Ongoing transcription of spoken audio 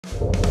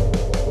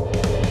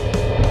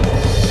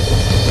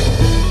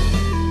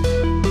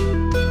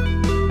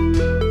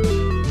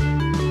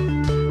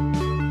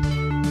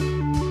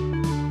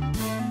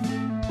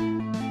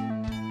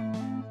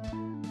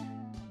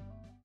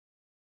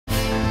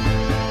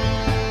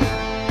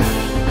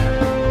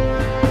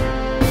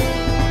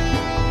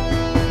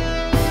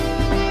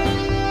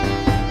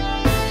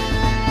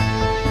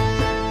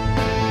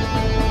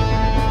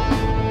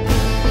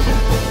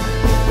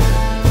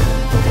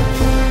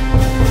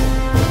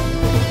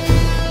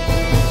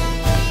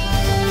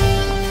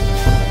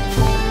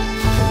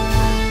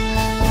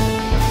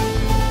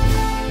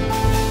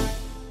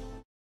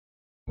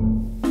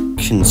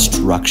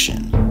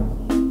construction.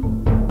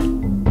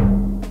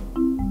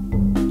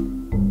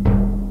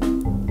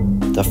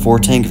 The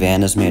 4-tank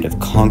van is made of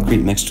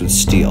concrete mixed with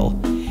steel.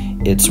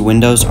 Its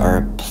windows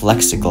are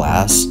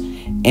plexiglass,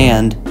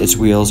 and its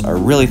wheels are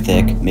really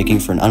thick, making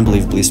for an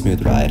unbelievably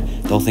smooth ride.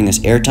 The whole thing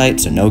is airtight,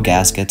 so no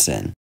gas gets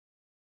in.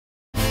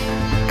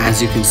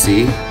 As you can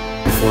see,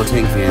 the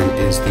 4-tank van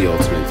is the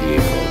ultimate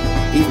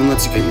vehicle. It even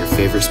lets you get your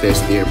favorite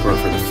space at the airport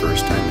for the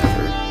first time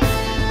ever.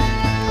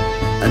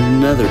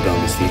 Another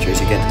bonus feature is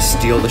you get to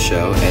steal the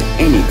show at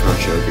any car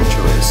show of your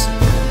choice,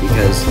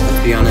 because,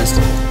 let's be honest,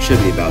 it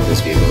should be about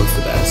this vehicle, it's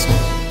the best.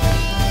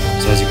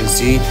 So as you can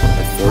see,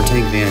 the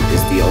 4-tank van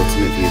is the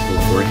ultimate vehicle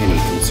for any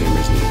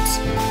consumer's needs.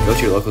 Go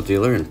to your local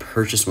dealer and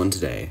purchase one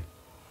today.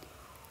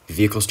 The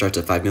vehicle starts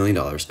at $5 million.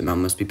 The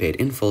amount must be paid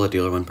in full at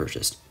dealer when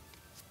purchased.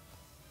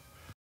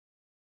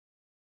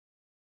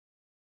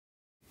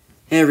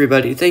 Hey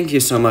everybody, thank you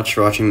so much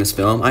for watching this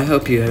film. I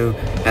hope you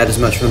had as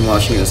much fun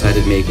watching as I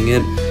did making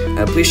it.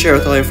 Please share it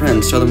with all your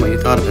friends, tell them what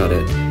you thought about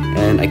it.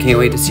 And I can't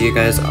wait to see you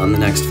guys on the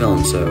next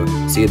film, so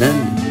see you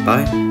then.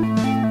 Bye.